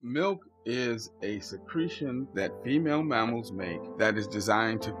Milk is a secretion that female mammals make that is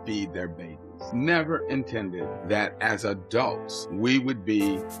designed to feed their babies. Never intended that as adults we would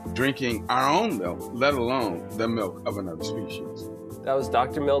be drinking our own milk, let alone the milk of another species. That was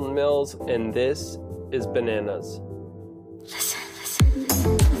Dr. Milton Mills, and this is Bananas. Listen.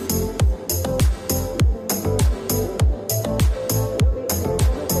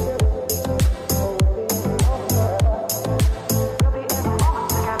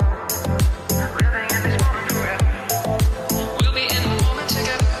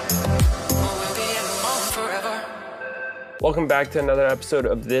 Welcome back to another episode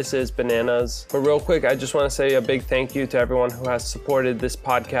of This is Bananas. But real quick, I just want to say a big thank you to everyone who has supported this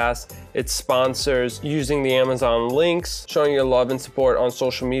podcast, its sponsors, using the Amazon links, showing your love and support on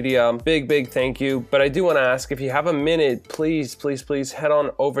social media. Big thank you. But I do want to ask, if you have a minute, please head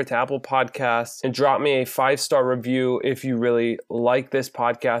on over to Apple Podcasts and drop me a 5-star review if you really like this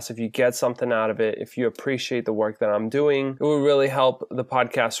podcast, if you get something out of it, if you appreciate the work that I'm doing. It will really help the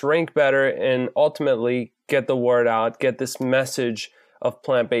podcast rank better and ultimately get the word out, get this message of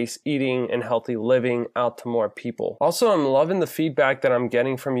plant-based eating and healthy living out to more people. Also, I'm loving the feedback that I'm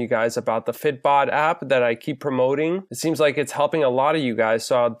getting from you guys about the Fitbod app that I keep promoting. It seems like it's helping a lot of you guys,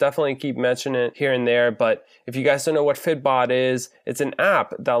 so I'll definitely keep mentioning it here and there. But if you guys don't know what Fitbod is, it's an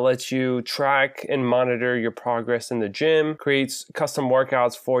app that lets you track and monitor your progress in the gym, creates custom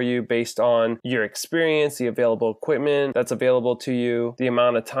workouts for you based on your experience, the available equipment that's available to you, the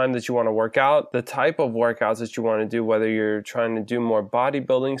amount of time that you want to work out, the type of workouts that you want to do, whether you're trying to do more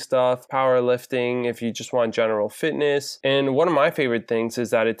bodybuilding stuff, powerlifting, if you just want general fitness. And one of my favorite things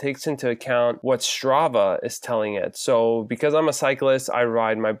is that it takes into account what Strava is telling it. So because I'm a cyclist, I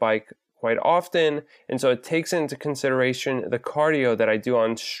ride my bike quite often, and so it takes into consideration the cardio that I do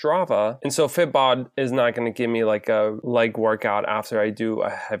on Strava. And so Fitbod is not going to give me like a leg workout after I do a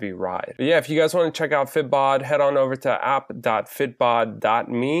heavy ride. But yeah, if you guys want to check out Fitbod, head on over to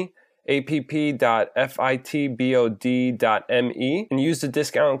app.fitbod.me, app.fitbod.me, and use the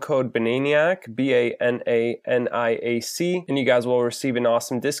discount code BANANIAC, BANANIAC, and you guys will receive an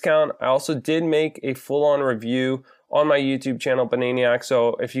awesome discount. I also did make a full-on review on my YouTube channel, Bananiac,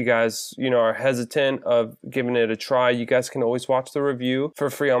 so if you guys, are hesitant of giving it a try, you guys can always watch the review for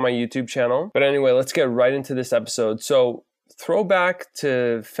free on my YouTube channel. But anyway, let's get right into this episode. So, throwback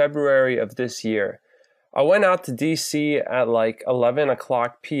to February of this year. I went out to DC at like 11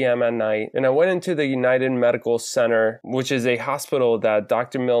 o'clock p.m. at night, and I went into the United Medical Center, which is a hospital that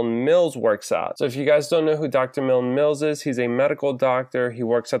Dr. Milton Mills works at. So if you guys don't know who Dr. Milton Mills is, he's a medical doctor. He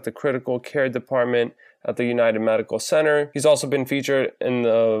works at the critical care department at the United Medical Center. He's also been featured in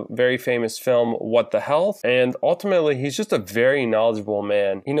the very famous film, What the Health? And ultimately, he's just a very knowledgeable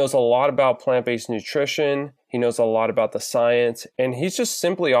man. He knows a lot about plant-based nutrition. He knows a lot about the science, and he's just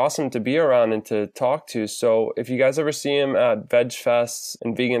simply awesome to be around and to talk to. So if you guys ever see him at veg fests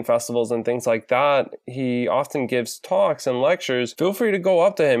and vegan festivals and things like that, he often gives talks and lectures. Feel free to go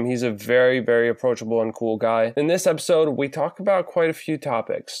up to him. He's a very approachable and cool guy. In this episode, we talk about quite a few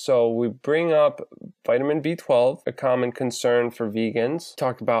topics. So we bring up vitamin B12, a common concern for vegans.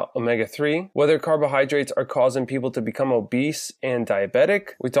 Talk about Omega-3, whether carbohydrates are causing people to become obese and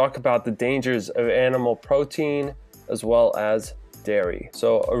diabetic. We talk about the dangers of animal protein as well as dairy.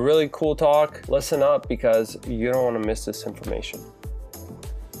 So a really cool talk. Listen up because you don't want to miss this information.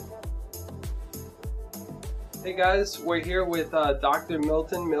 Hey guys, we're here with Dr.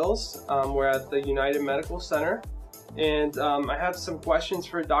 Milton Mills. We're at the United Medical Center, and I have some questions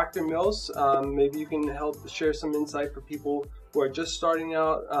for Dr. Mills. Maybe you can help share some insight for people who are just starting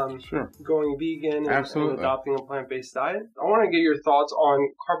out, going vegan and adopting a plant-based diet. I want to get your thoughts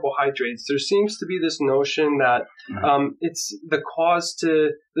on carbohydrates. There seems to be this notion that it's the cause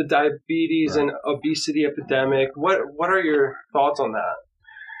to the diabetes and obesity epidemic. What are your thoughts on that?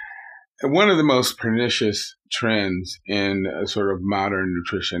 One of the most pernicious trends in sort of modern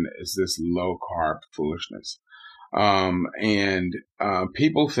nutrition is this low-carb foolishness.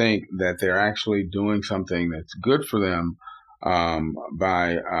 People think that they're actually doing something that's good for them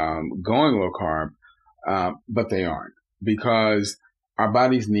by going low carb, but they aren't, because our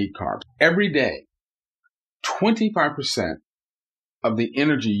bodies need carbs. Every day, 25% of the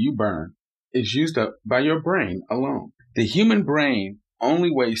energy you burn is used up by your brain alone. The human brain only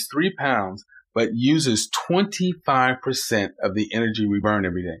weighs 3 pounds, but uses 25% of the energy we burn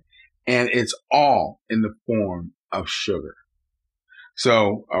every day. And it's all in the form of sugar.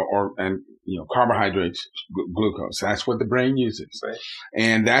 So, carbohydrates, glucose, that's what the brain uses. Right.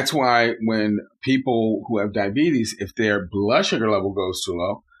 And that's why when people who have diabetes, if their blood sugar level goes too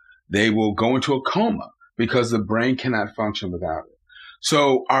low, they will go into a coma because the brain cannot function without it.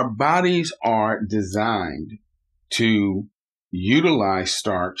 So our bodies are designed to utilize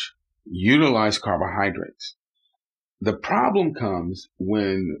starch, utilize carbohydrates. The problem comes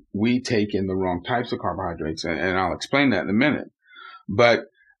when we take in the wrong types of carbohydrates, and I'll explain that in a minute. But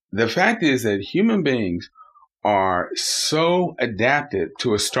the fact is that human beings are so adapted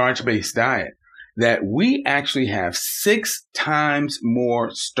to a starch-based diet that we actually have 6 times more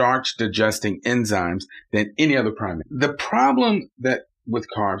starch-digesting enzymes than any other primate. The problem that with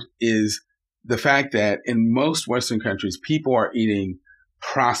carbs is the fact that in most Western countries, people are eating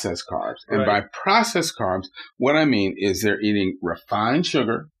processed carbs. And by processed carbs, what I mean is they're eating refined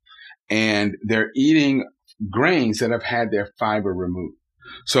sugar and they're eating grains that have had their fiber removed.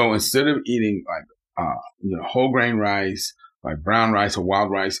 So instead of eating like whole grain rice, like brown rice or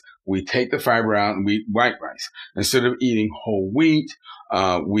wild rice, we take the fiber out and we eat white rice. Instead of eating whole wheat,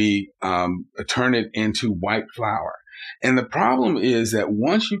 we turn it into white flour. And the problem is that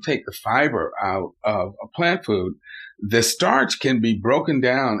once you take the fiber out of a plant food, the starch can be broken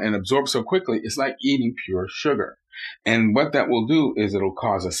down and absorbed so quickly, it's like eating pure sugar. And what that will do is it'll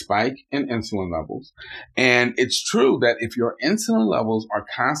cause a spike in insulin levels. And it's true that if your insulin levels are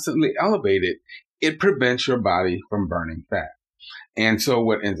constantly elevated, it prevents your body from burning fat. And so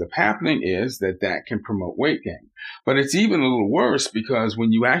what ends up happening is that can promote weight gain. But it's even a little worse because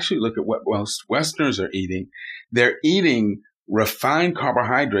when you actually look at what most Westerners are eating, they're eating refined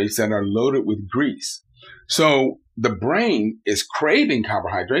carbohydrates that are loaded with grease. So the brain is craving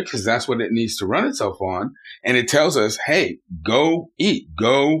carbohydrates because that's what it needs to run itself on. And it tells us, hey, go eat,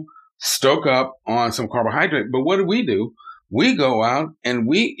 go stoke up on some carbohydrate. But what do? We go out and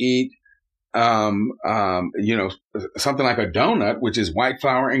we eat something like a donut, which is white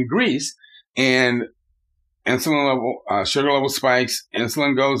flour and grease, and insulin level, sugar level spikes,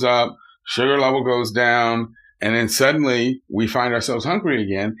 insulin goes up, sugar level goes down, and then suddenly we find ourselves hungry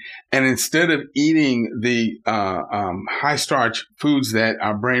again. And instead of eating the high starch foods that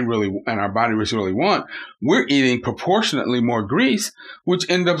our brain and our body really want, we're eating proportionately more grease, which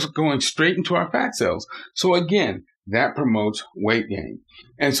ends up going straight into our fat cells. So again, that promotes weight gain.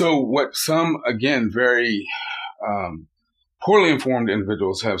 And so what some, again, very poorly informed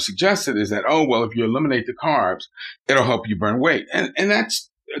individuals have suggested is that, if you eliminate the carbs, it'll help you burn weight. And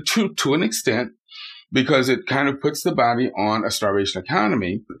that's true to an extent because it kind of puts the body on a starvation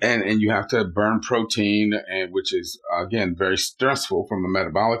economy and you have to burn protein, which is, again, very stressful from a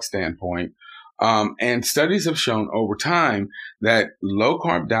metabolic standpoint. And studies have shown over time that low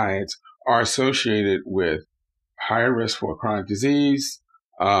carb diets are associated with higher risk for chronic disease,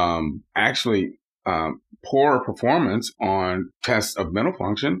 poorer performance on tests of mental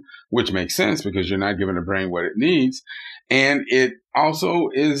function, which makes sense because you're not giving the brain what it needs. And it also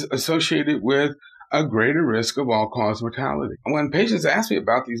is associated with a greater risk of all-cause mortality. When patients ask me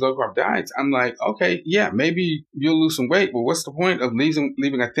about these low-carb diets, I'm like, okay, yeah, maybe you'll lose some weight, but what's the point of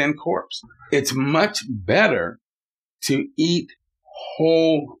leaving a thin corpse? It's much better to eat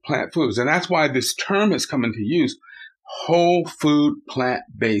whole plant foods. And that's why this term has come into use, whole food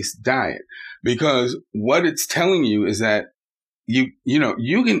plant-based diet, because what it's telling you is that you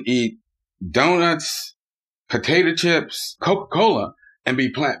can eat donuts, potato chips, Coca-Cola, and be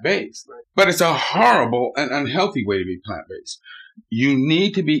plant-based. But it's a horrible and unhealthy way to be plant-based. You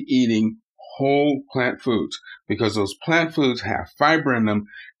need to be eating whole plant foods because those plant foods have fiber in them.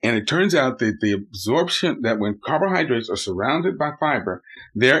 And it turns out that the absorption, that when carbohydrates are surrounded by fiber,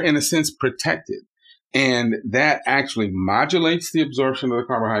 they're in a sense protected. And that actually modulates the absorption of the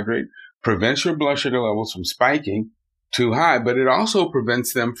carbohydrate, prevents your blood sugar levels from spiking too high, but it also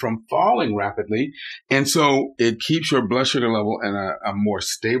prevents them from falling rapidly. And so it keeps your blood sugar level in a more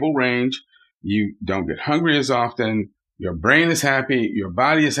stable range. You don't get hungry as often. Your brain is happy. Your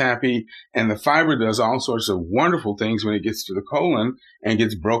body is happy. And the fiber does all sorts of wonderful things when it gets to the colon and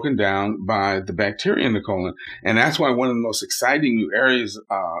gets broken down by the bacteria in the colon. And that's why one of the most exciting new areas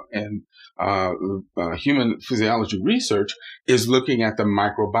in human physiology research is looking at the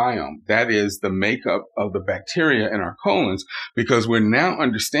microbiome. That is the makeup of the bacteria in our colons, because we're now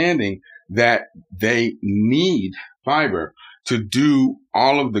understanding that they need fiber to do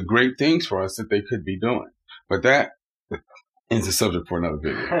all of the great things for us that they could be doing. But that is a subject for another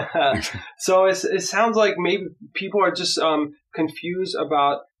video. So it sounds like maybe people are just confused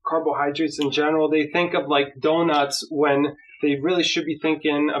about carbohydrates in general. They think of like donuts when they really should be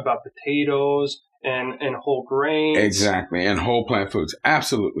thinking about potatoes and whole grains. Exactly, and whole plant foods.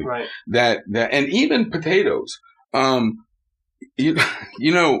 Absolutely. Right. That and even potatoes. You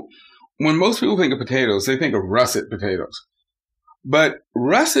know, when most people think of potatoes, they think of russet potatoes. But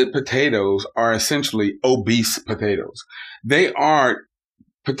russet potatoes are essentially obese potatoes. They are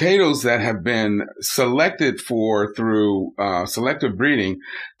potatoes that have been selected through selective breeding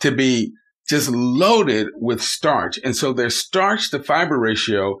to be just loaded with starch. And so their starch to fiber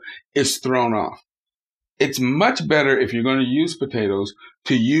ratio is thrown off. It's much better if you're going to use potatoes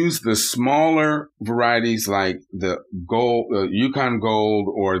to use the smaller varieties like the Yukon Gold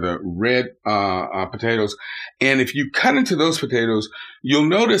or the red potatoes. And if you cut into those potatoes, you'll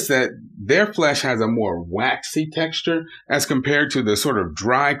notice that their flesh has a more waxy texture as compared to the sort of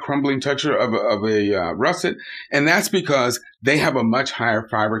dry, crumbling texture of a russet. And that's because they have a much higher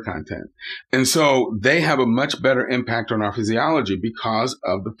fiber content. And so they have a much better impact on our physiology because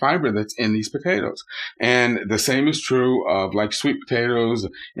of the fiber that's in these potatoes. And the same is true of like sweet potatoes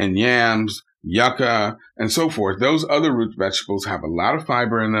and yams, yucca, and so forth. Those other root vegetables have a lot of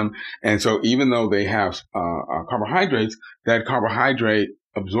fiber in them. And so even though they have carbohydrates, that carbohydrate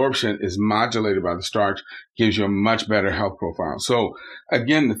absorption is modulated by the starch, gives you a much better health profile. So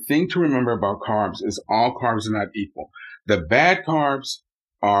again, the thing to remember about carbs is all carbs are not equal. The bad carbs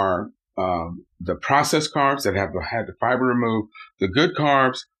are the processed carbs that have had the fiber removed. The good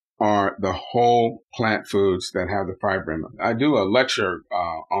carbs are the whole plant foods that have the fiber in them. I do a lecture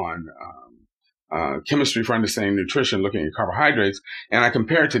on chemistry for understanding nutrition, looking at carbohydrates, and I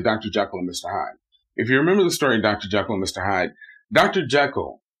compare it to Dr. Jekyll and Mr. Hyde. If you remember the story of Dr. Jekyll and Mr. Hyde, Dr.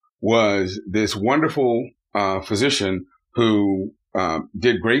 Jekyll was this wonderful physician who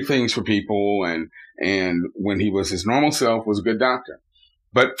did great things for people, and when he was his normal self, was a good doctor.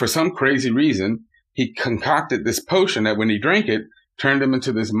 But for some crazy reason, he concocted this potion that when he drank it, turned him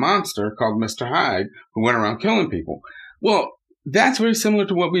into this monster called Mr. Hyde, who went around killing people. Well, that's very similar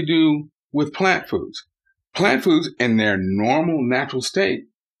to what we do with plant foods. Plant foods in their normal, natural state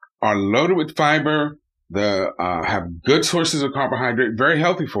are loaded with fiber, have good sources of carbohydrate, very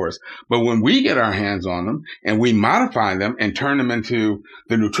healthy for us. But when we get our hands on them and we modify them and turn them into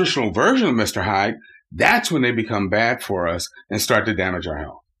the nutritional version of Mr. Hyde, that's when they become bad for us and start to damage our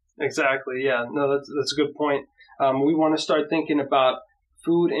health. Exactly. Yeah. No, that's a good point. We want to start thinking about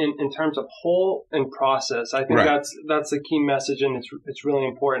food in terms of whole and process. I think that's the key message, and it's really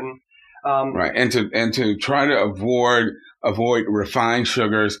important. Right. And to try to avoid refined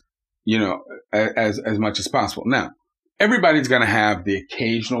sugars, as much as possible. Now, everybody's going to have the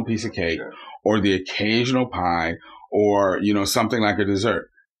occasional piece of cake or the occasional pie or, something like a dessert.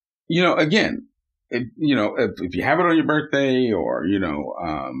 Again, if you have it on your birthday or,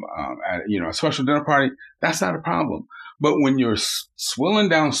 at, a special dinner party, that's not a problem. But when you're swilling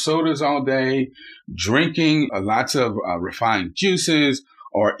down sodas all day, drinking lots of refined juices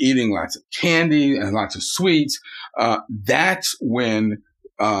or eating lots of candy and lots of sweets, that's when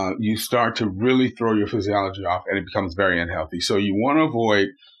you start to really throw your physiology off and it becomes very unhealthy. So you want to avoid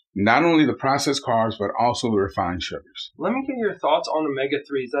not only the processed carbs, but also the refined sugars. Let me get your thoughts on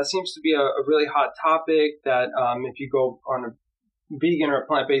omega-3s. That seems to be a really hot topic that if you go on a vegan or a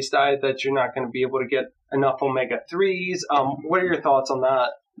plant-based diet, that you're not going to be able to get enough omega-3s. What are your thoughts on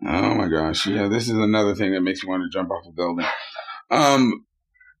that? Oh my gosh. Yeah, this is another thing that makes me want to jump off the building.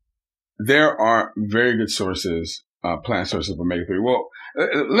 There are very good sources, plant sources of omega-3. Well,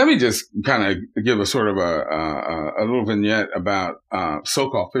 let me just kind of give a sort of a little vignette about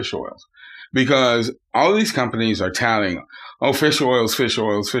so-called fish oils, because all of these companies are touting, fish oils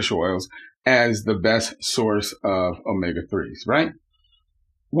as the best source of omega-3s, right?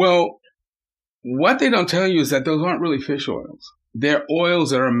 Well, what they don't tell you is that those aren't really fish oils. They're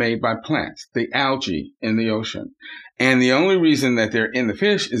oils that are made by plants, the algae in the ocean. And the only reason that they're in the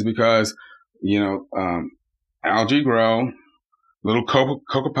fish is because, algae grow, little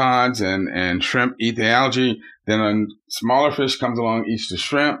copepods and shrimp eat the algae. Then a smaller fish comes along, eats the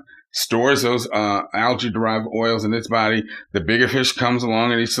shrimp, stores those algae-derived oils in its body. The bigger fish comes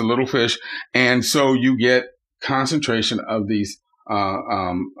along and eats the little fish. And so you get concentration of these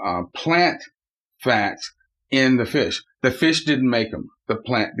plant fats in the fish. The fish didn't make them.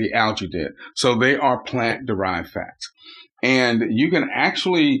 The algae did. So they are plant-derived fats. And you can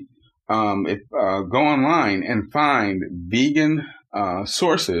actually go online and find vegan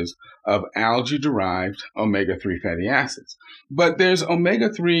sources of algae-derived omega-3 fatty acids. But there's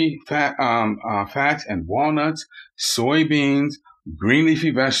omega-3 fats in walnuts, soybeans, green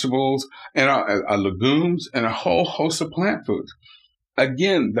leafy vegetables, and legumes, and a whole host of plant foods.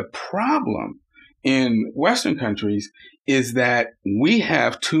 Again, the problem in Western countries is that we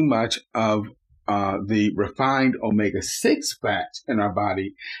have too much of the refined omega-6 fats in our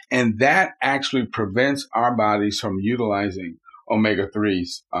body, and that actually prevents our bodies from utilizing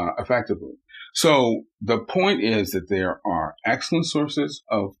omega-3s effectively. So the point is that there are excellent sources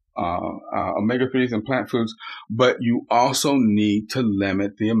of omega-3s in plant foods, but you also need to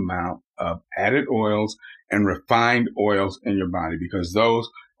limit the amount of added oils and refined oils in your body, because those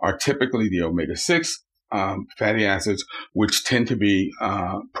are typically the omega-6 fatty acids, which tend to be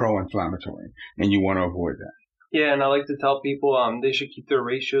pro-inflammatory, and you want to avoid that. Yeah, and I like to tell people they should keep their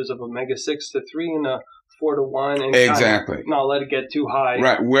ratios of omega-6 to 3 and 4 to 1, and exactly, not let it get too high.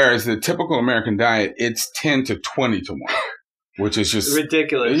 Right. Whereas the typical American diet, it's 10 to 20 to 1. Which is just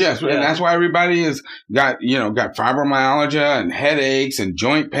ridiculous. Yes, yeah. And that's why everybody has got fibromyalgia and headaches and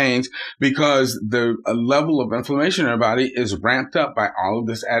joint pains, because the level of inflammation in our body is ramped up by all of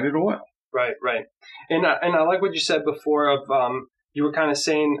this added oil. Right. And I like what you said before of you were kind of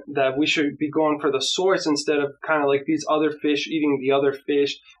saying that we should be going for the source instead of kind of like these other fish eating the other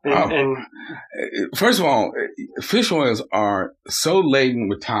fish. And first of all, fish oils are so laden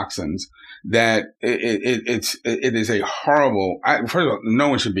with toxins that it is a horrible. First of all, no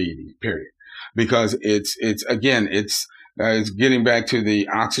one should be eating it, period, because it's getting back to the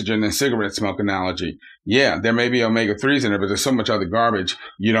oxygen and cigarette smoke analogy. Yeah, there may be omega-3s in it, but there's so much other garbage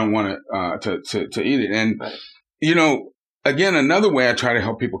you don't want to eat it. And again, another way I try to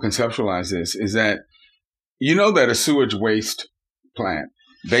help people conceptualize this is that that a sewage waste plant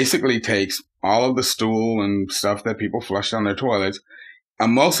basically takes all of the stool and stuff that people flush down their toilets,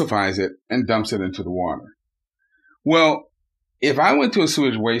 emulsifies it, and dumps it into the water. Well, if I went to a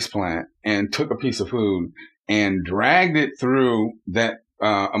sewage waste plant and took a piece of food and dragged it through that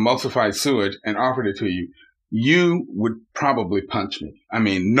emulsified sewage and offered it to you, you would probably punch me. I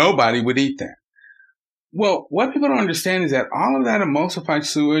mean, nobody would eat that. Well, what people don't understand is that all of that emulsified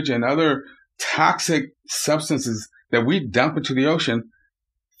sewage and other toxic substances that we dump into the ocean,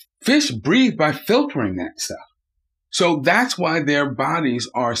 fish breathe by filtering that stuff. So that's why their bodies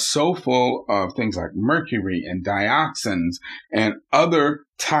are so full of things like mercury and dioxins and other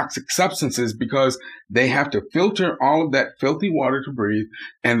toxic substances, because they have to filter all of that filthy water to breathe,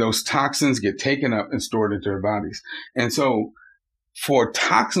 and those toxins get taken up and stored into their bodies. And so for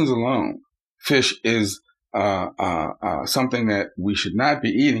toxins alone, fish is something that we should not be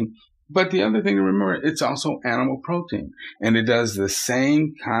eating. But the other thing to remember, it's also animal protein, and it does the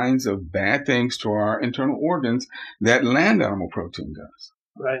same kinds of bad things to our internal organs that land animal protein does.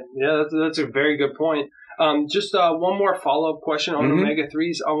 Right. Yeah, that's a very good point. Just one more follow-up question on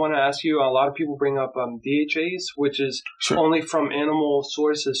omega-3s. I want to ask you, a lot of people bring up DHAs, which is only from animal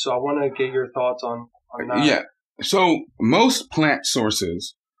sources. So I want to get your thoughts on that. Yeah. So most plant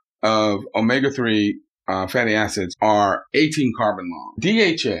sources of omega-3 fatty acids are 18 carbon long.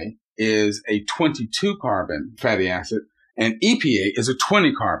 DHA is a 22 carbon fatty acid, and EPA is a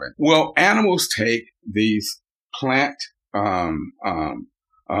 20 carbon. Well, animals take these plant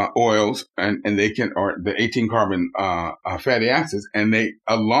oils and they or the 18 carbon fatty acids, and they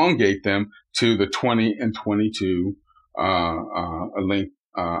elongate them to the 20 and 22 length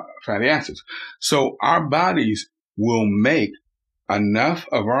fatty acids. So our bodies will make enough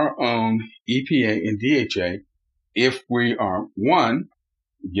of our own EPA and DHA if we are, one,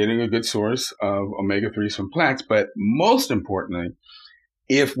 getting a good source of omega-3s from plants, but most importantly,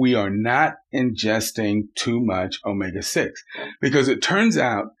 if we are not ingesting too much omega-6, because it turns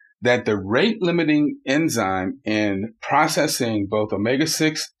out that the rate-limiting enzyme in processing both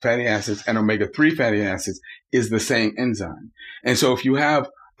omega-6 fatty acids and omega-3 fatty acids is the same enzyme. And so if you have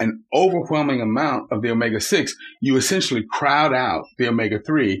an overwhelming amount of the omega-6, you essentially crowd out the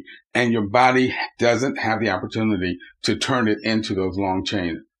omega-3, and your body doesn't have the opportunity to turn it into those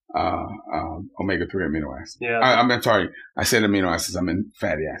long-chain omega-3 amino acids. Yeah. I'm sorry, I said amino acids, I meant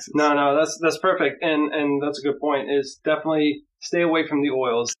fatty acids. No, that's perfect. And that's a good point, is definitely stay away from the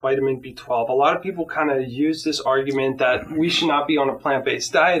oils, vitamin B12. A lot of people kind of use this argument that we should not be on a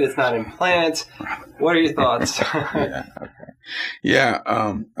plant-based diet. It's not in plants. What are your thoughts? Yeah, okay.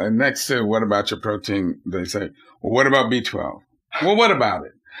 Yeah, next to what about your protein, they say, well, what about B12? Well, what about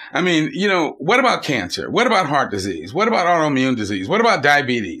it? I mean, what about cancer? What about heart disease? What about autoimmune disease? What about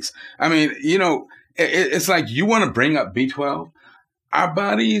diabetes? I mean, it's like you want to bring up B12. Our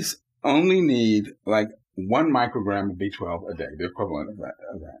bodies only need like 1 microgram of B12 a day, the equivalent of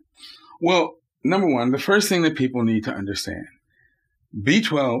that. Well, number one, the first thing that people need to understand,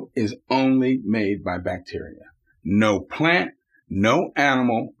 B12 is only made by bacteria. No plant, no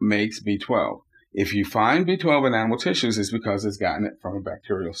animal makes B12. If you find B12 in animal tissues, it's because it's gotten it from a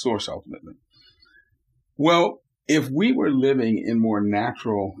bacterial source ultimately. Well, if we were living in more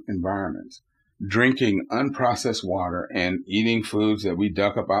natural environments, drinking unprocessed water and eating foods that we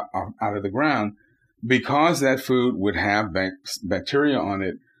dug up out of the ground, because that food would have bacteria on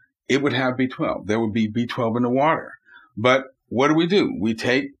it, it would have B12. There would be B12 in the water. But what do? We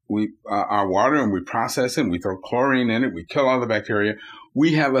take our water and we process it, and we throw chlorine in it, we kill all the bacteria.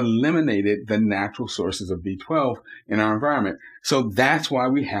 We have eliminated the natural sources of B12 in our environment. So that's why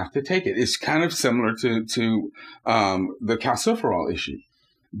we have to take it. It's kind of similar to the calciferol issue.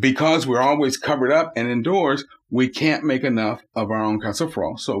 Because we're always covered up and indoors, we can't make enough of our own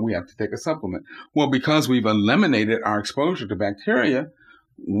calciferol, so we have to take a supplement. Well, because we've eliminated our exposure to bacteria,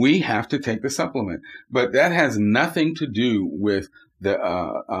 we have to take the supplement. But that has nothing to do with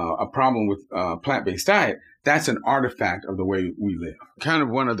a problem with plant-based diet. That's an artifact of the way we live. Kind of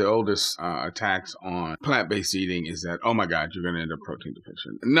one of the oldest attacks on plant-based eating is that, oh my God, you're going to end up protein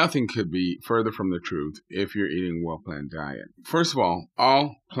deficient. Nothing could be further from the truth if you're eating a well-planned diet. First of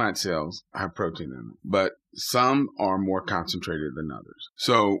all plant cells have protein in them, but some are more concentrated than others.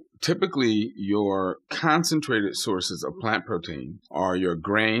 So typically your concentrated sources of plant protein are your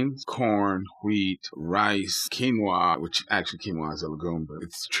grains, corn, wheat, rice, quinoa, which actually quinoa is a legume, but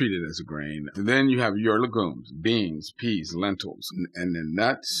it's treated as a grain. And then you have your legumes, beans, peas, lentils, and then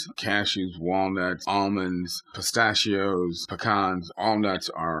nuts, cashews, walnuts, almonds, pistachios, pecans. All nuts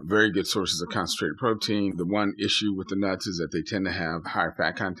are very good sources of concentrated protein. The one issue with the nuts is that they tend to have higher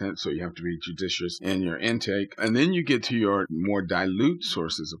fat content, so you have to be judicious in your intake. And then you get to your more dilute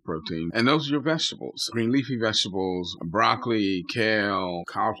sources of protein, and those are your vegetables. Green leafy vegetables, broccoli, kale,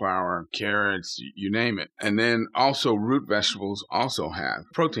 cauliflower, carrots, you name it. And then also root vegetables also have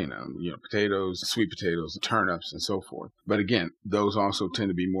protein in them, potatoes, sweet potatoes, turnips, and so forth. But again, those also tend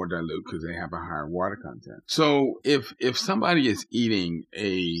to be more dilute because they have a higher water content. So if somebody is eating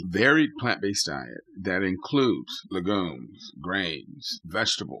a varied plant-based diet that includes legumes, grains,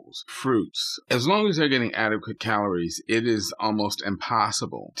 vegetables, fruits, as long as they're getting adequate calories, it is almost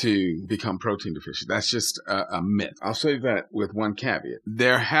impossible to become protein deficient. That's just a myth. I'll say that with one caveat.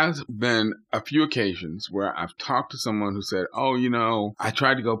 There has been a few occasions where I've talked to someone who said, I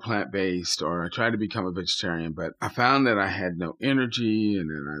tried to go plant-based or I tried to become a vegetarian, but I found that I had no energy and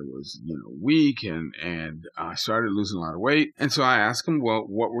then I was, weak and I started losing a lot of weight. And so I asked them, well,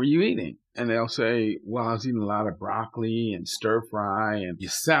 what were you eating? And they'll say, well, I was eating a lot of broccoli and stir fry and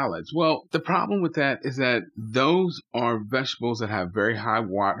salads. Well, the problem with that is that those are vegetables that have very high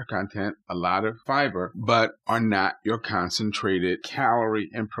water content, a lot of fiber, but are not your concentrated calorie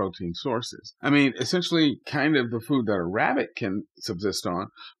and protein sources. I mean, essentially kind of the food that a rabbit can subsist on,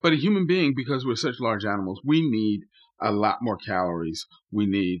 but a human being, because we're such large animals, we need a lot more calories. We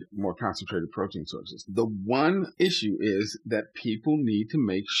need more concentrated protein sources. The one issue is that people need to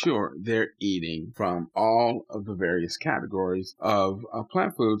make sure they're eating from all of the various categories of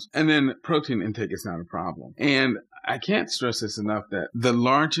plant foods, and then protein intake is not a problem. And I can't stress this enough that the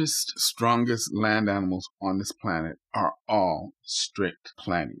largest, strongest land animals on this planet are all strict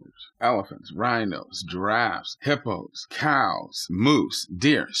plant eaters. Elephants, rhinos, giraffes, hippos, cows, moose,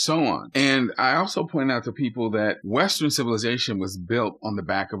 deer, so on. And I also point out to people that Western civilization was built on the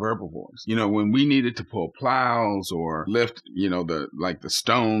back of herbivores. When we needed to pull plows or lift, the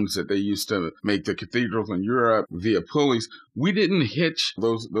stones that they used to make the cathedrals in Europe via pulleys, we didn't hitch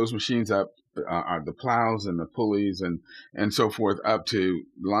those machines up, the plows and the pulleys and so forth up to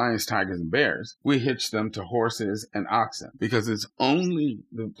lions, tigers, and bears. We hitched them to horses and oxen because it's only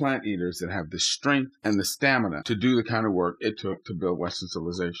the plant eaters that have the strength and the stamina to do the kind of work it took to build Western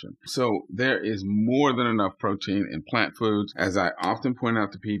civilization. So there is more than enough protein in plant foods. As I often point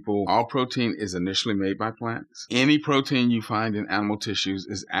out to people, all protein is initially made by plants. Any protein you find in animal tissues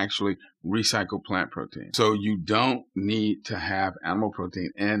is actually recycled plant protein. So you don't need to have animal protein.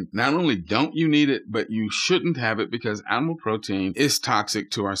 And not only don't you need it, but you shouldn't have it because animal protein is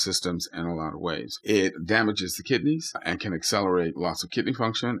toxic to our systems in a lot of ways. It damages the kidneys and can accelerate loss of kidney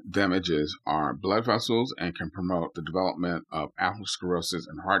function, damages our blood vessels, and can promote the development of atherosclerosis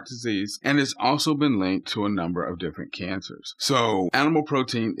and heart disease. And it's also been linked to a number of different cancers. So animal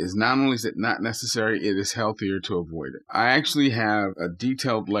protein is not only is it not necessary, it is healthier to avoid it. I actually have a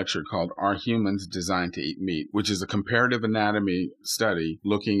detailed lecture called Are Humans Designed to Eat Meat?, which is a comparative anatomy study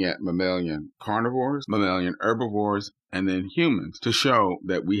looking at mammalian carnivores, mammalian herbivores, and then humans to show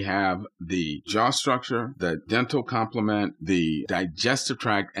that we have the jaw structure, the dental complement, the digestive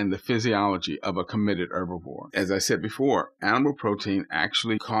tract, and the physiology of a committed herbivore. As I said before, animal protein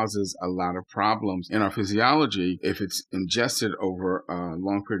actually causes a lot of problems in our physiology if it's ingested over a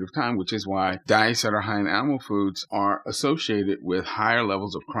long period of time, which is why diets that are high in animal foods are associated with higher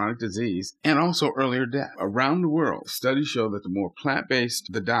levels of chronic disease and also earlier death. Around the world, studies show that the more plant-based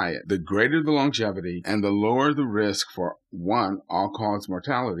the diet, the greater the longevity and the lower the risk for one, all-cause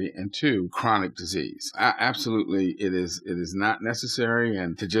mortality, and two, chronic disease. Absolutely, it is not necessary.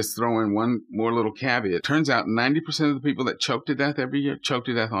 And to just throw in one more little caveat, turns out 90% of the people that choke to death every year choke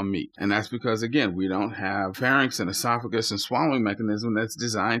to death on meat. And that's because, again, we don't have pharynx and esophagus and swallowing mechanism that's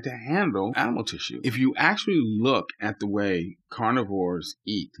designed to handle animal tissue. If you actually look at the way carnivores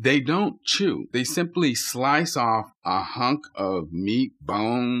eat, they don't chew. They simply slice off a hunk of meat,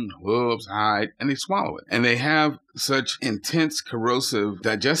 bone, hooves, hide, and they swallow it. And they have such intense corrosive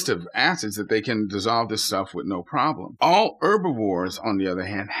digestive acids that they can dissolve this stuff with no problem. All herbivores, on the other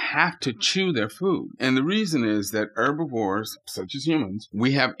hand, have to chew their food. And the reason is that herbivores, such as humans,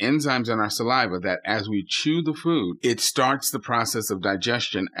 we have enzymes in our saliva that as we chew the food, it starts the process of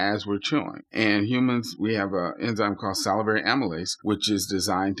digestion as we're chewing. And humans, we have an enzyme called salivary amylase, which is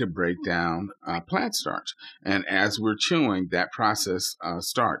designed to break down plant starch. And as we're chewing, that process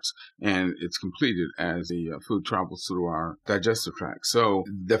starts, and it's completed as the food travels through our digestive tract. So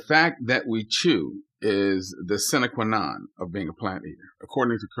the fact that we chew is the sine qua non of being a plant eater.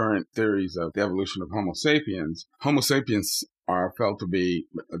 According to current theories of the evolution of Homo sapiens are felt to be,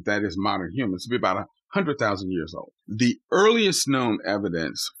 that is modern humans, to be about 100,000 years old. The earliest known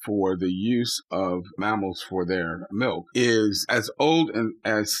evidence for the use of mammals for their milk is as old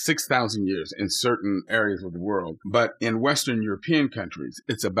as 6,000 years in certain areas of the world. But in Western European countries,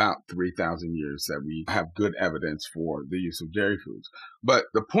 it's about 3,000 years that we have good evidence for the use of dairy foods. But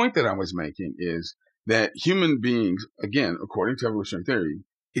the point that I was making is that human beings, again, according to evolutionary theory,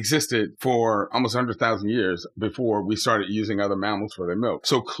 existed for almost 100,000 years before we started using other mammals for their milk.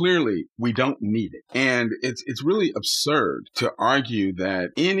 So clearly, we don't need it. And it's really absurd to argue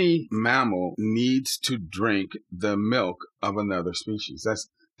that any mammal needs to drink the milk of another species.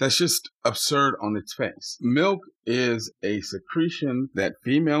 That's just absurd on its face. Milk is a secretion that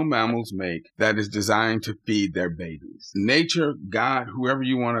female mammals make that is designed to feed their babies. Nature, God, whoever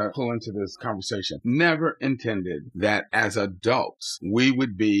you want to pull into this conversation, never intended that as adults we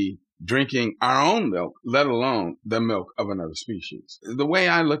would be drinking our own milk, let alone the milk of another species. The way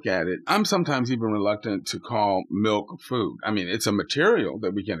I look at it, I'm sometimes even reluctant to call milk food. I mean, it's a material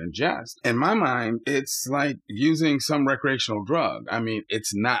that we can ingest. In my mind, it's like using some recreational drug. I mean,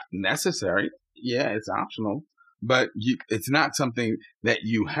 it's not necessary. Yeah, it's optional. But it's not something that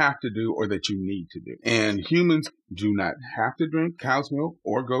you have to do or that you need to do. And humans do not have to drink cow's milk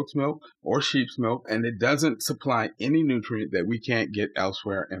or goat's milk or sheep's milk, and it doesn't supply any nutrient that we can't get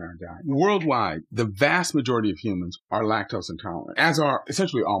elsewhere in our diet. Worldwide, the vast majority of humans are lactose intolerant, as are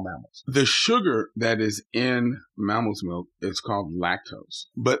essentially all mammals. The sugar that is in mammal's milk is called lactose.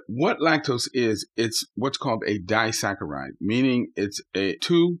 But what lactose is, it's what's called a disaccharide, meaning it's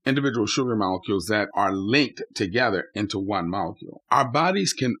two individual sugar molecules that are linked together into one molecule. Our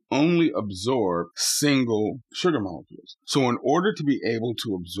bodies can only absorb single sugar molecules. So in order to be able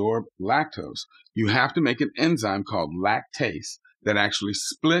to absorb lactose, you have to make an enzyme called lactase that actually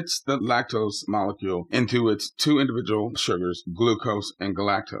splits the lactose molecule into its two individual sugars, glucose and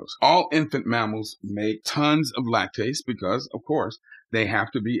galactose. All infant mammals make tons of lactase because, of course, they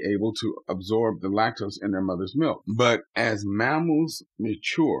have to be able to absorb the lactose in their mother's milk. But as mammals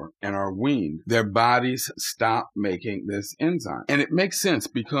mature and are weaned, their bodies stop making this enzyme. And it makes sense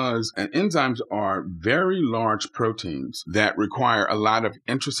because enzymes are very large proteins that require a lot of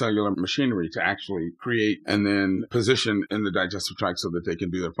intracellular machinery to actually create and then position in the digestive tract so that they can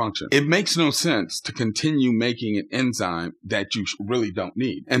do their function. It makes no sense to continue making an enzyme that you really don't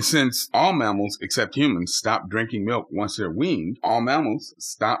need. And since all mammals, except humans, stop drinking milk once they're weaned, all mammals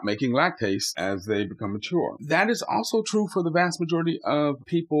stop making lactase as they become mature. That is also true for the vast majority of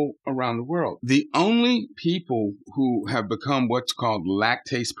people around the world. The only people who have become what's called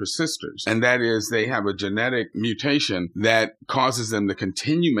lactase persisters, and that is they have a genetic mutation that causes them to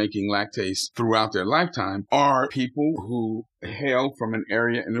continue making lactase throughout their lifetime, are people who hail from an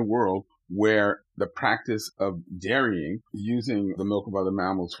area in the world where the practice of dairying, using the milk of other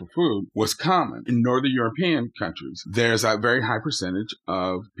mammals for food, was common. In Northern European countries, there's a very high percentage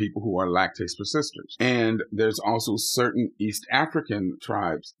of people who are lactase persisters. And there's also certain East African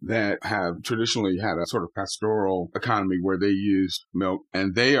tribes that have traditionally had a sort of pastoral economy where they used milk,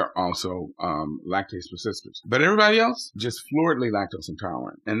 and they are also lactase persisters. But everybody else, just floridly lactose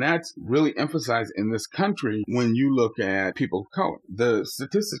intolerant. And that's really emphasized in this country when you look at people of color. The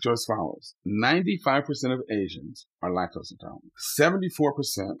statistics are as follows. 90% 85% of Asians are lactose intolerant.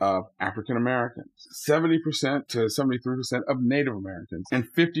 74% of African Americans, 70% to 73% of Native Americans, and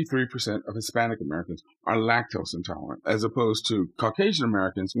 53% of Hispanic Americans are lactose intolerant, as opposed to Caucasian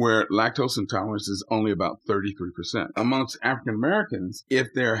Americans, where lactose intolerance is only about 33%. Amongst African Americans, if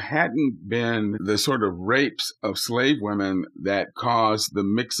there hadn't been the sort of rapes of slave women that caused the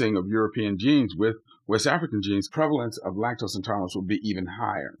mixing of European genes with West African genes, prevalence of lactose intolerance would be even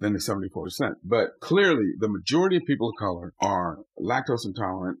higher than the 74%. But clearly, the majority of people of color are lactose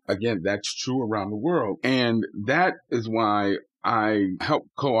intolerant. Again, that's true around the world. And that is why I helped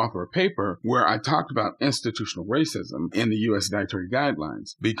co-author a paper where I talked about institutional racism in the U.S. dietary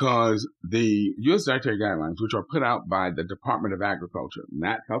guidelines, because the U.S. dietary guidelines, which are put out by the Department of Agriculture,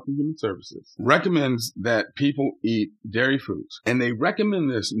 not Health and Human Services, recommends that people eat dairy foods. And they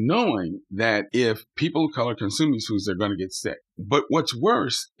recommend this knowing that if people of color consume these foods, they're going to get sick. But what's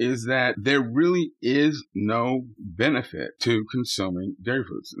worse is that there really is no benefit to consuming dairy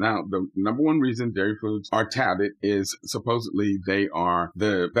foods. Now, the number one reason dairy foods are touted is supposedly they are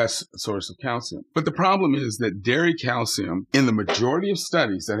the best source of calcium. But the problem is that dairy calcium, in the majority of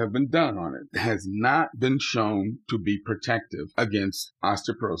studies that have been done on it, has not been shown to be protective against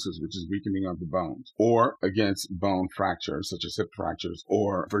osteoporosis, which is weakening of the bones, or against bone fractures, such as hip fractures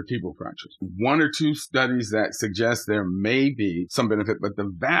or vertebral fractures. One or two studies that suggest there may be some benefit, but the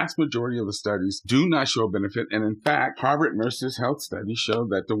vast majority of the studies do not show benefit. And in fact, Harvard Nurses Health studies show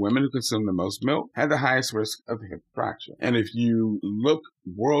that the women who consume the most milk had the highest risk of hip fracture. And if you look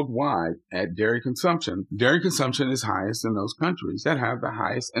worldwide at dairy consumption is highest in those countries that have the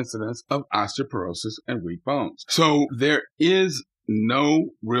highest incidence of osteoporosis and weak bones. So there is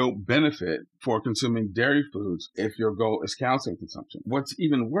no real benefit for consuming dairy foods if your goal is calcium consumption. What's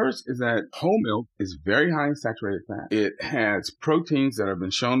even worse is that whole milk is very high in saturated fat. It has proteins that have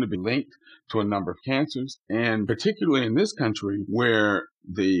been shown to be linked to a number of cancers, and particularly in this country where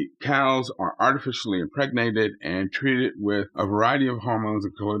the cows are artificially impregnated and treated with a variety of hormones,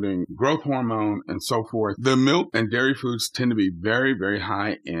 including growth hormone and so forth. The milk and dairy foods tend to be very, very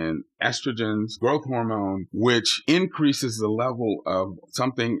high in estrogens, growth hormone, which increases the level of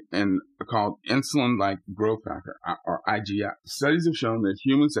something called insulin-like growth factor, or IGF. Studies have shown that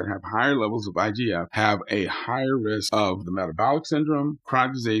humans that have higher levels of IGF have a higher risk of the metabolic syndrome,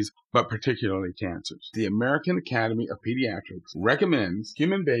 chronic disease, but particularly cancers. The American Academy of Pediatrics recommends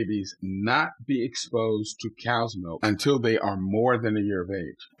human babies not be exposed to cow's milk until they are more than a year of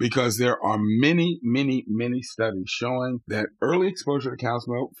age, because there are many, many, many studies showing that early exposure to cow's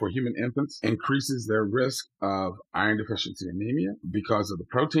milk for human infants increases their risk of iron deficiency anemia because of the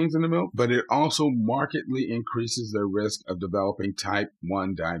proteins in the milk, but it also markedly increases their risk of developing type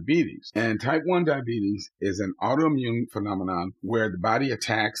 1 diabetes. And type 1 diabetes is an autoimmune phenomenon where the body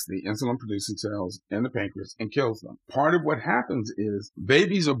attacks the insulin-producing cells in the pancreas and kills them. Part of what happens is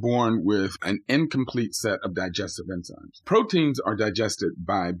babies are born with an incomplete set of digestive enzymes. Proteins are digested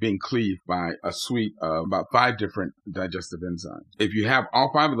by being cleaved by a suite of about 5 different digestive enzymes. If you have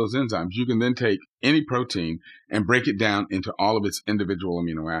all 5 of those enzymes, you can then take any protein and break it down into all of its individual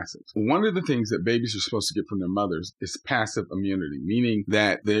amino acids. One of the things that babies are supposed to get from their mothers is passive immunity, meaning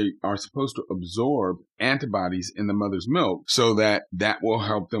that they are supposed to absorb antibodies in the mother's milk so that will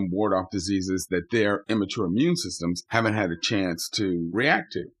help them ward off diseases that their immature immune systems haven't had a chance to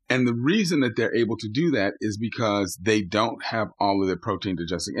react to. And the reason that they're able to do that is because they don't have all of their protein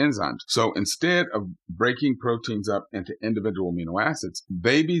digesting enzymes. So instead of breaking proteins up into individual amino acids,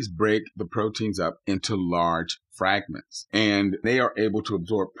 babies break the proteins up into large fragments, and they are able to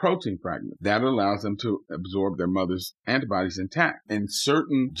absorb protein fragments. That allows them to absorb their mother's antibodies intact. And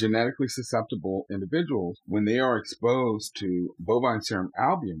certain genetically susceptible individuals, when they are exposed to bovine serum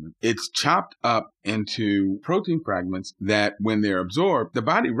albumin, it's chopped up into protein fragments that when they're absorbed, the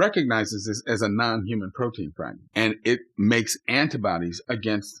body recognizes this as a non-human protein fragment, and it makes antibodies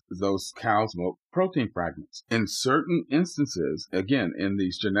against those cow's milk protein fragments. In certain instances, again, in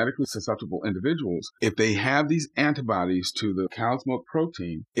these genetically susceptible individuals, if they have these antibodies to the cow's milk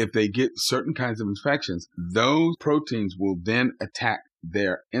protein, if they get certain kinds of infections, those proteins will then attack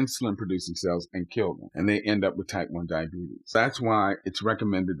their insulin-producing cells and kill them, and they end up with type 1 diabetes. That's why it's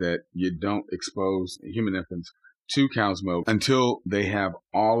recommended that you don't expose human infants to cow's milk until they have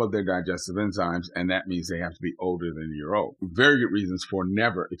all of their digestive enzymes, and that means they have to be older than a year old. Very good reasons for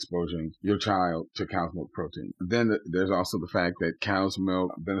never exposing your child to cow's milk protein. Then there's also the fact that cow's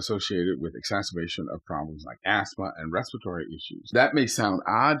milk has been associated with exacerbation of problems like asthma and respiratory issues. That may sound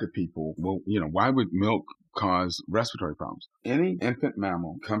odd to people. Well, why would milk cause respiratory problems. Any infant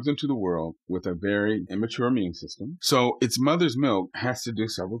mammal comes into the world with a very immature immune system. So its mother's milk has to do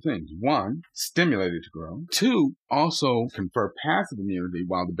several things. One, stimulate it to grow. Two, also confer passive immunity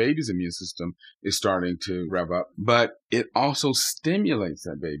while the baby's immune system is starting to rev up. But it also stimulates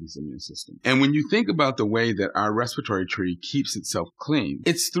that baby's immune system. And when you think about the way that our respiratory tree keeps itself clean,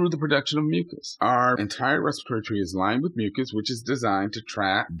 it's through the production of mucus. Our entire respiratory tree is lined with mucus, which is designed to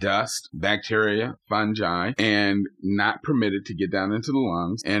trap dust, bacteria, fungi, and not permit it to get down into the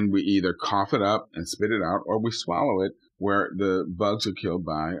lungs. And we either cough it up and spit it out, or we swallow it, where the bugs are killed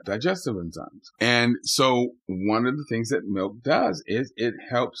by digestive enzymes. And so one of the things that milk does is it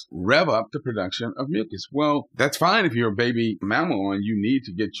helps rev up the production of mucus. Well, that's fine if you're a baby mammal and you need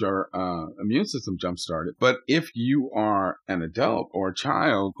to get your immune system jump-started. But if you are an adult or a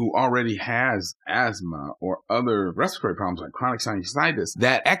child who already has asthma or other respiratory problems like chronic sinusitis,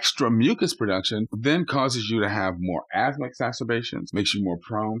 that extra mucus production then causes you to have more asthma exacerbations, makes you more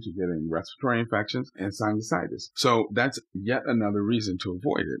prone to getting respiratory infections and sinusitis. So that's yet another reason to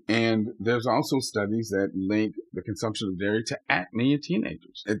avoid it. And there's also studies that link the consumption of dairy to acne in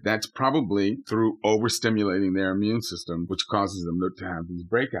teenagers. That's probably through overstimulating their immune system, which causes them to have these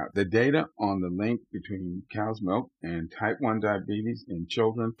breakouts. The data on the link between cow's milk and type 1 diabetes in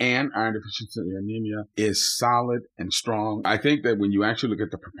children and iron deficiency anemia is solid and strong. I think that when you actually look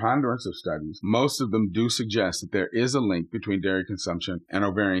at the preponderance of studies, most of them do suggest that there is a link between dairy consumption and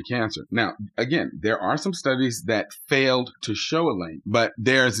ovarian cancer. Now, again, there are some studies that failed to show a link, but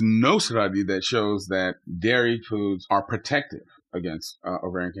there's no study that shows that dairy foods are protective against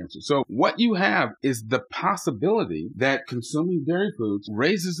ovarian cancer. So what you have is the possibility that consuming dairy foods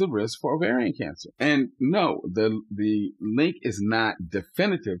raises the risk for ovarian cancer. And no, the link is not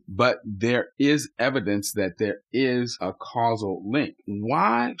definitive, but there is evidence that there is a causal link.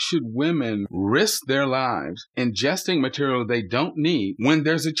 Why should women risk their lives ingesting material they don't need when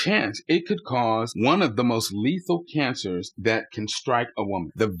there's a chance it could cause one of the most lethal cancers that can strike a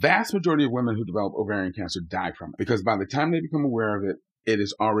woman? The vast majority of women who develop ovarian cancer die from it because by the time they become aware of it, it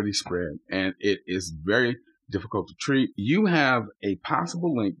is already spread and it is very difficult to treat. You have a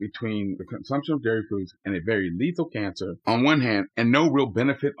possible link between the consumption of dairy foods and a very lethal cancer on one hand and no real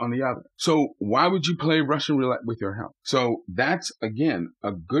benefit on the other. So why would you play Russian roulette with your health? So that's, again,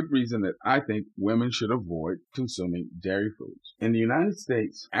 a good reason that I think women should avoid consuming dairy foods. In the United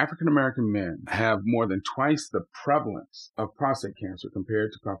States, African-American men have more than twice the prevalence of prostate cancer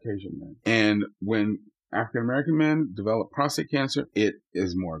compared to Caucasian men. And when African-American men develop prostate cancer, it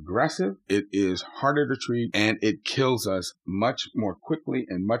is more aggressive, it is harder to treat, and it kills us much more quickly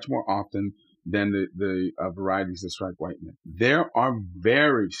and much more often than the varieties that strike white men. There are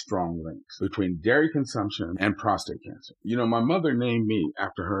very strong links between dairy consumption and prostate cancer. You know, my mother named me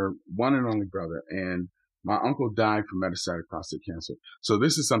after her one and only brother, and my uncle died from metastatic prostate cancer. So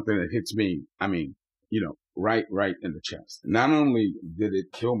this is something that hits me, right in the chest. Not only did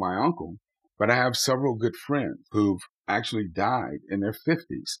it kill my uncle, but I have several good friends who've actually died in their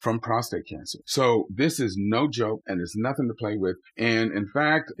 50s from prostate cancer. So this is no joke and it's nothing to play with. And in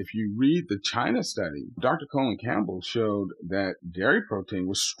fact, if you read the China study, Dr. Colin Campbell showed that dairy protein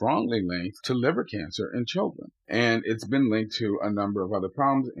was strongly linked to liver cancer in children. And it's been linked to a number of other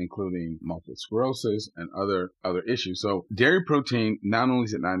problems, including multiple sclerosis and other issues. So dairy protein, not only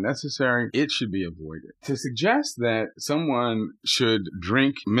is it not necessary, it should be avoided. To suggest that someone should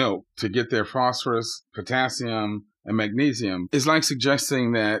drink milk to get their phosphorus, potassium, and magnesium is like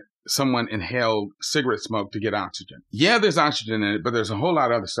suggesting that someone inhaled cigarette smoke to get oxygen. Yeah, there's oxygen in it, but there's a whole lot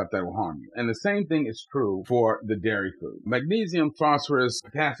of other stuff that will harm you. And the same thing is true for the dairy food. Magnesium, phosphorus,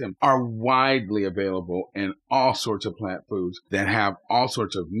 potassium are widely available in all sorts of plant foods that have all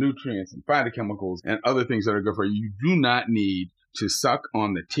sorts of nutrients and phytochemicals and other things that are good for you. You do not need to suck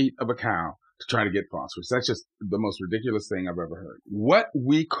on the teat of a cow to try to get phosphorus. That's just the most ridiculous thing I've ever heard. What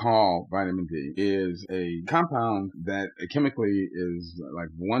we call vitamin D is a compound that chemically is like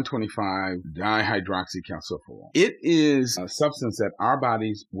 125 dihydroxycalciferol. It is a substance that our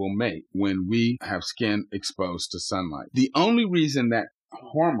bodies will make when we have skin exposed to sunlight. The only reason that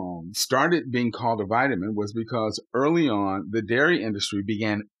hormone started being called a vitamin was because early on the dairy industry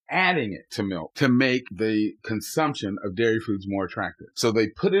began adding it to milk to make the consumption of dairy foods more attractive. So they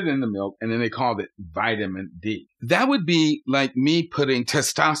put it in the milk and then they called it vitamin D. That would be like me putting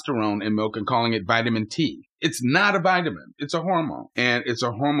testosterone in milk and calling it vitamin T. It's not a vitamin. It's a hormone. And it's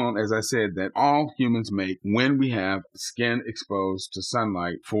a hormone, as I said, that all humans make when we have skin exposed to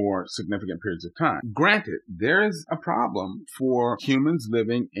sunlight for significant periods of time. Granted, there is a problem for humans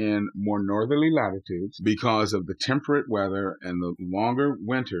living in more northerly latitudes because of the temperate weather and the longer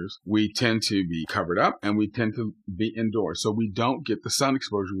winters. We tend to be covered up and we tend to be indoors. So we don't get the sun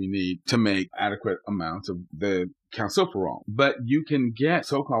exposure we need to make adequate amounts of the calciferol. But you can get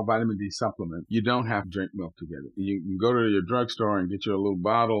so-called vitamin D supplement. You don't have to drink milk to get it. You can go to your drugstore and get your little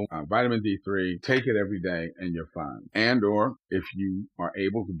bottle of vitamin D3, take it every day, and you're fine. And or if you are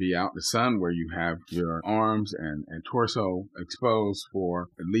able to be out in the sun where you have your arms and torso exposed for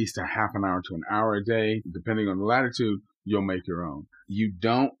at least a half an hour to an hour a day, depending on the latitude, you'll make your own. You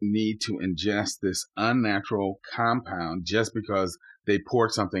don't need to ingest this unnatural compound just because they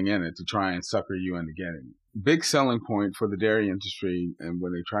poured something in it to try and sucker you into getting it. Big selling point for the dairy industry, and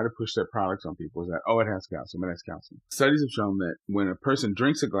when they try to push their products on people, is that, it has calcium, it has calcium. Studies have shown that when a person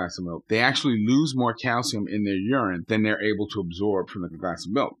drinks a glass of milk, they actually lose more calcium in their urine than they're able to absorb from the glass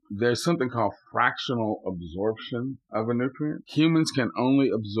of milk. There's something called fractional absorption of a nutrient. Humans can only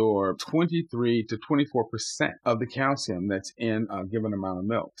absorb 23 to 24% of the calcium that's in a given amount of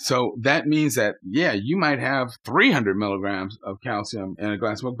milk. So that means that, you might have 300 milligrams of calcium in a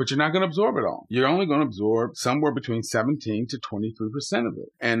glass of milk, but you're not going to absorb it all. You're only going to absorb somewhere between 17 to 23% of it.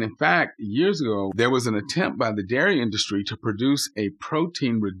 And in fact, years ago, there was an attempt by the dairy industry to produce a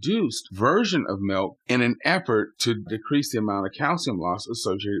protein-reduced version of milk in an effort to decrease the amount of calcium loss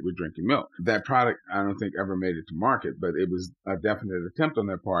associated with drinking milk. That product, I don't think, ever made it to market, but it was a definite attempt on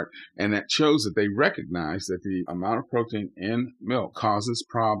their part, and that shows that they recognize that the amount of protein in milk causes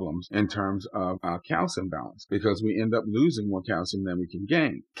problems in terms of calcium balance, because we end up losing more calcium than we can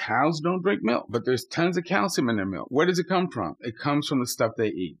gain. Cows don't drink milk, but there's tons of calcium in their milk. Where does it come from? It comes from the stuff they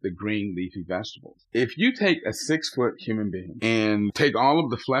eat, the green leafy vegetables. If you take a 6-foot human being and take all of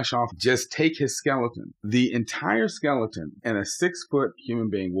the flesh off, just take his skeleton, the entire skeleton in a 6-foot human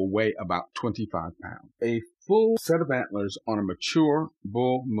being will weigh about 25 pounds. A full set of antlers on a mature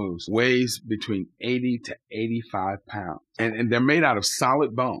bull moose weighs between 80 to 85 pounds. And they're made out of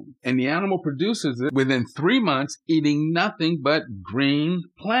solid bone. And the animal produces it within 3 months eating nothing but green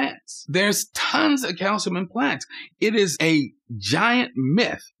plants. There's tons of calcium in plants. It is a giant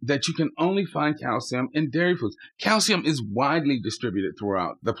myth that you can only find calcium in dairy foods. Calcium is widely distributed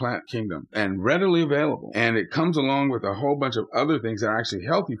throughout the plant kingdom and readily available. And it comes along with a whole bunch of other things that are actually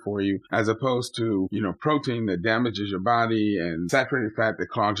healthy for you, as opposed to, protein that damages your body and saturated fat that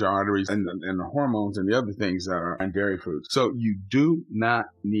clogs your arteries and the hormones and the other things that are in dairy foods. So you do not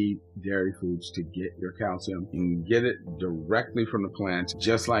need dairy foods to get your calcium. You can get it directly from the plants,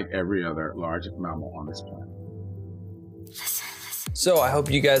 just like every other large mammal on this planet. So I hope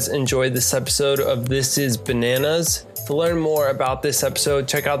you guys enjoyed this episode of This is Bananas. To learn more about this episode,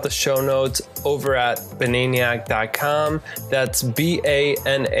 check out the show notes over at bananiac.com. That's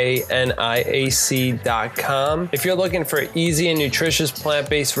BANANIAC.com. If you're looking for easy and nutritious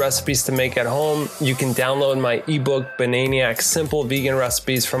plant-based recipes to make at home, you can download my ebook, Bananiac Simple Vegan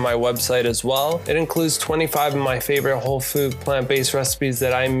Recipes, from my website as well. It includes 25 of my favorite whole food plant-based recipes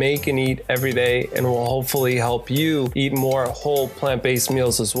that I make and eat every day, and will hopefully help you eat more whole plant-based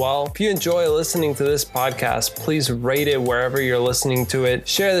meals as well. If you enjoy listening to this podcast, please rate it wherever you're listening to it.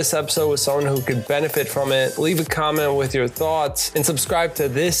 Share this episode with someone who could benefit from it. Leave a comment with your thoughts, and subscribe to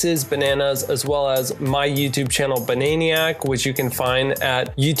This is Bananas, as well as my YouTube channel, Bananiac, which you can find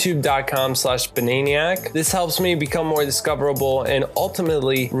at youtube.com/Bananiac. This helps me become more discoverable and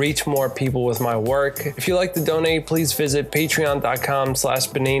ultimately reach more people with my work. If you'd like to donate, please visit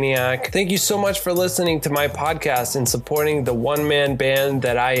patreon.com/Bananiac. Thank you so much for listening to my podcast and supporting the one-man band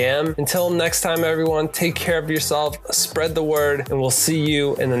that I am. Until next time, everyone, take care of yourself, spread the word, and we'll see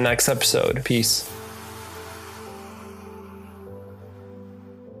you in the next episode. Peace.